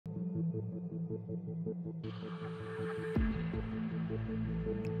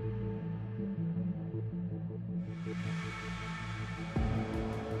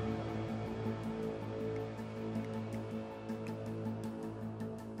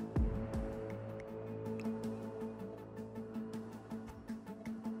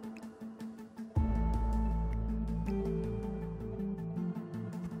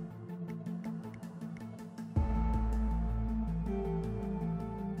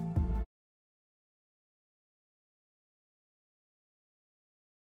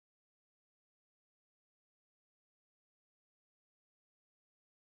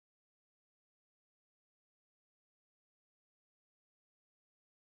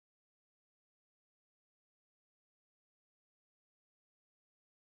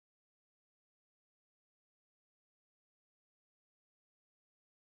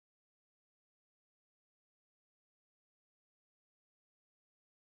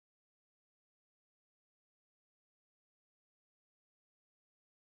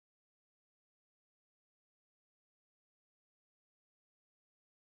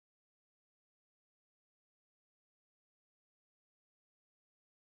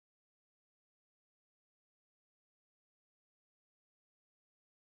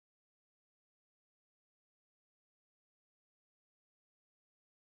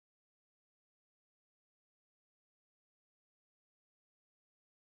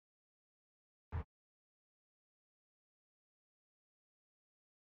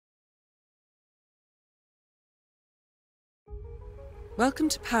Welcome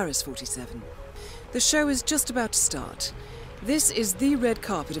to Paris, 47. The show is just about to start. This is the red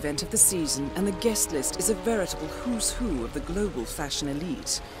carpet event of the season, and the guest list is a veritable who's who of the global fashion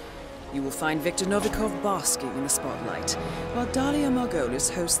elite. You will find Viktor Novikov basking in the spotlight, while Dalia Margolis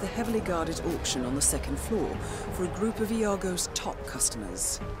hosts the heavily guarded auction on the second floor for a group of Iago's top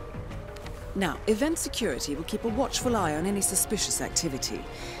customers. Now, event security will keep a watchful eye on any suspicious activity,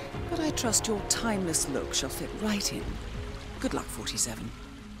 but I trust your timeless look shall fit right in. Good luck, 47.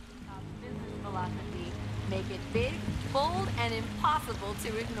 Business philosophy: make it big, bold, and impossible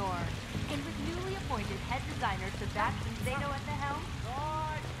to ignore. And with newly appointed head designer Sebastian Zato at the helm.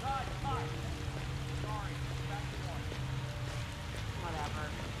 Sorry. Whatever.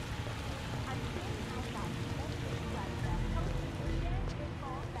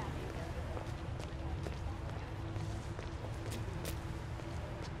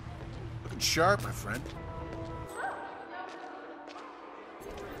 Looking sharp, my friend.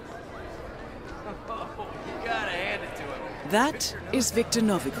 That is Viktor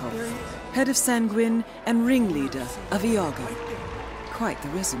Novikov, head of Sanguine and ringleader of Iago. Quite the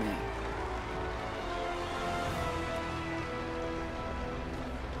resume.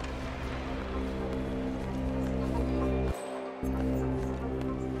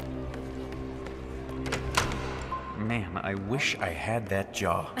 Man, I wish I had that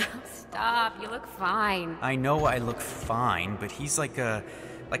jaw. Stop, you look fine. I know I look fine, but he's like a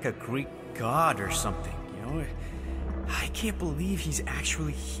Greek god or something, you know? I can't believe he's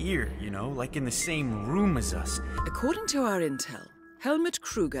actually here, you know, like in the same room as us. According to our intel, Helmut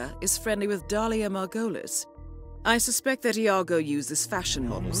Kruger is friendly with Dalia Margolis. I suspect that Iago uses fashion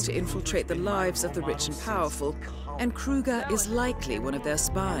models to infiltrate the lives of the rich and powerful, and Kruger is likely one of their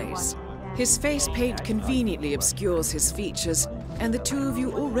spies. His face paint conveniently obscures his features, and the two of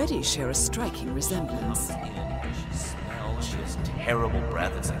you already share a striking resemblance. She smells, she has terrible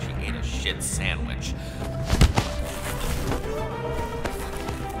breath, it's like she ate a shit sandwich.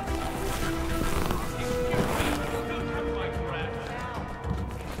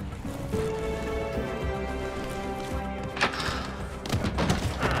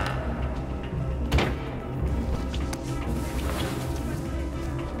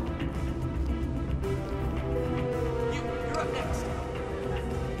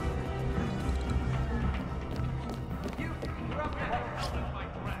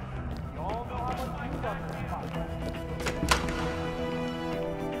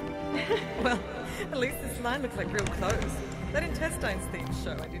 Well, at least this line looks like real clothes. That intestines themed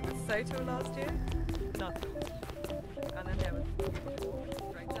show I did with Sato last year? Nothing. And then there was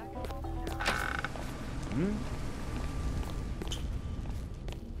great jacket.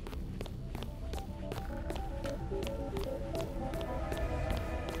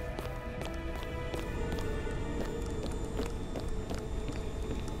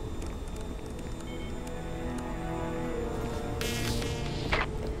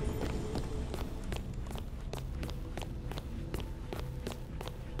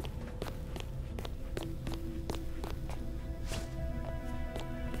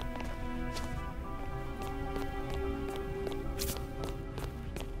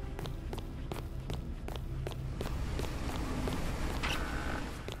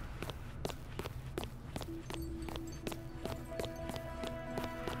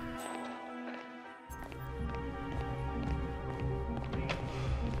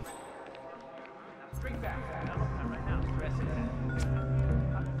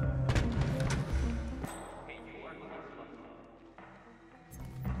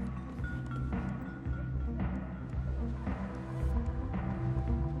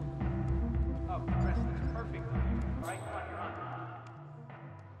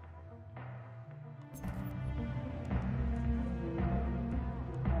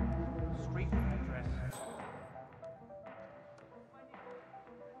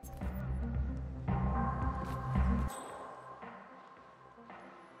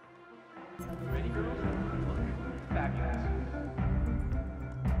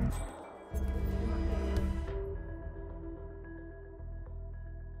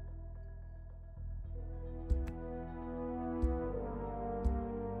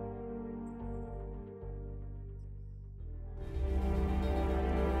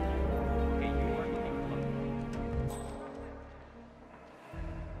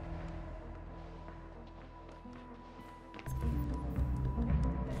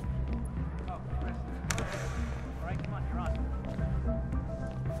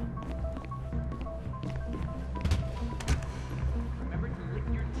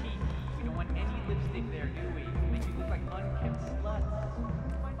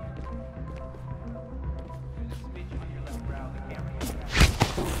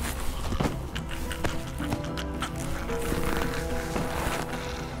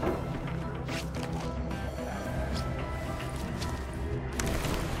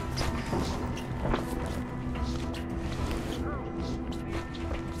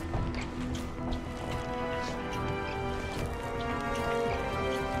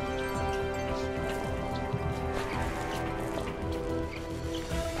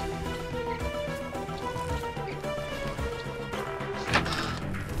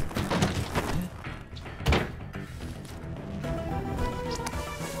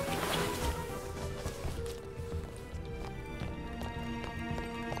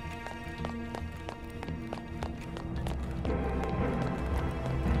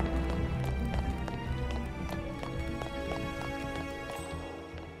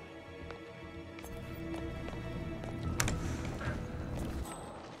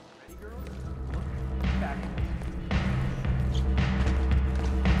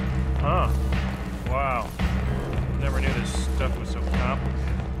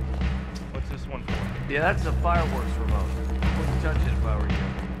 Yeah, that's a fireworks remote. Wouldn't touch it if I were you.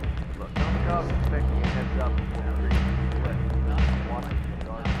 Look, Novikov's expecting a heads up before the treatment, but not watching the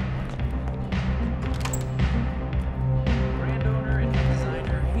dark. Brand owner and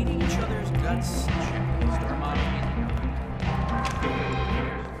designer hating each other's guts. Check. Star model in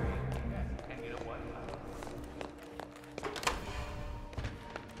And you know what?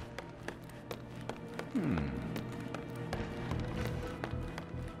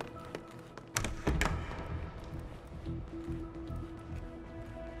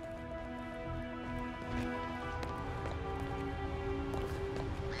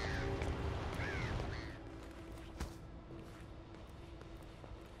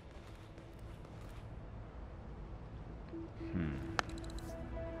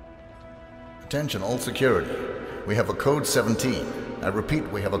 Attention all security. We have a code 17. I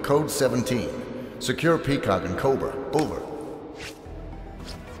repeat, we have a code 17. Secure Peacock and Cobra. Over.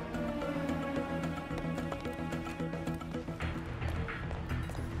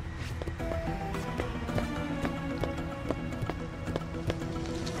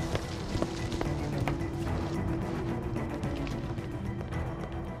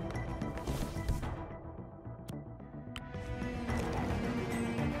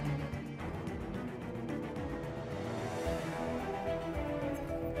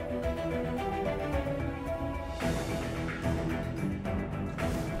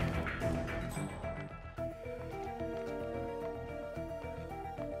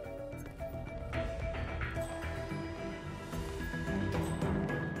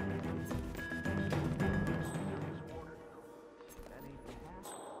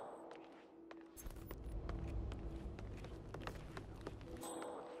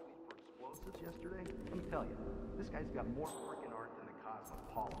 Yesterday, let me tell you, this guy's got more freaking art than the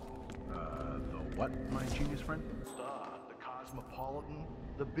Cosmopolitan. The what, my genius friend? The Cosmopolitan,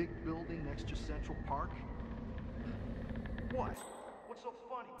 the big building next to Central Park. What? What's so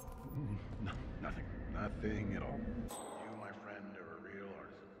funny? Nothing. Nothing at all. You, my friend, are a real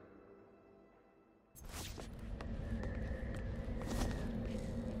artist.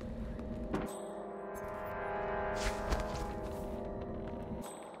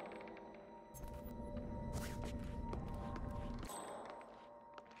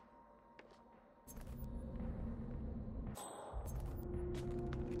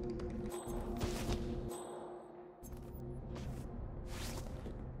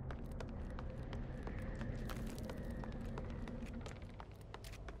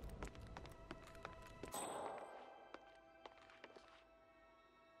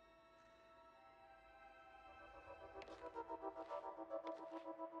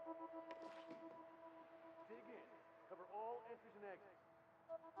 Dig in. Cover all entries and exits.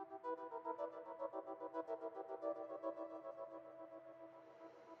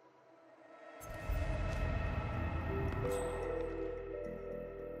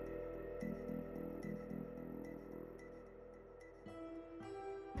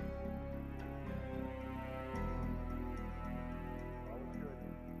 All good.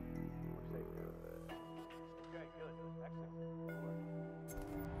 We're safe now. Okay, good.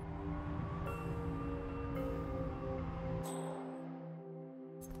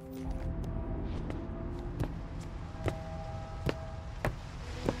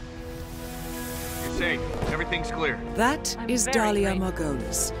 Excellent. Everything's clear. That is very Dahlia grateful.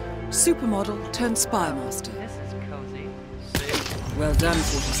 Margolis, supermodel turned spy master. This is cozy. Well done,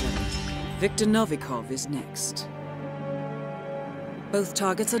 47. Viktor Novikov is next. Both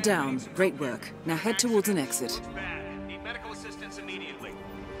targets are down. Great work. Now head towards an exit. Bad. Need medical assistance immediately.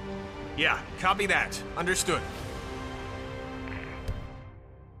 Yeah, copy that. Understood.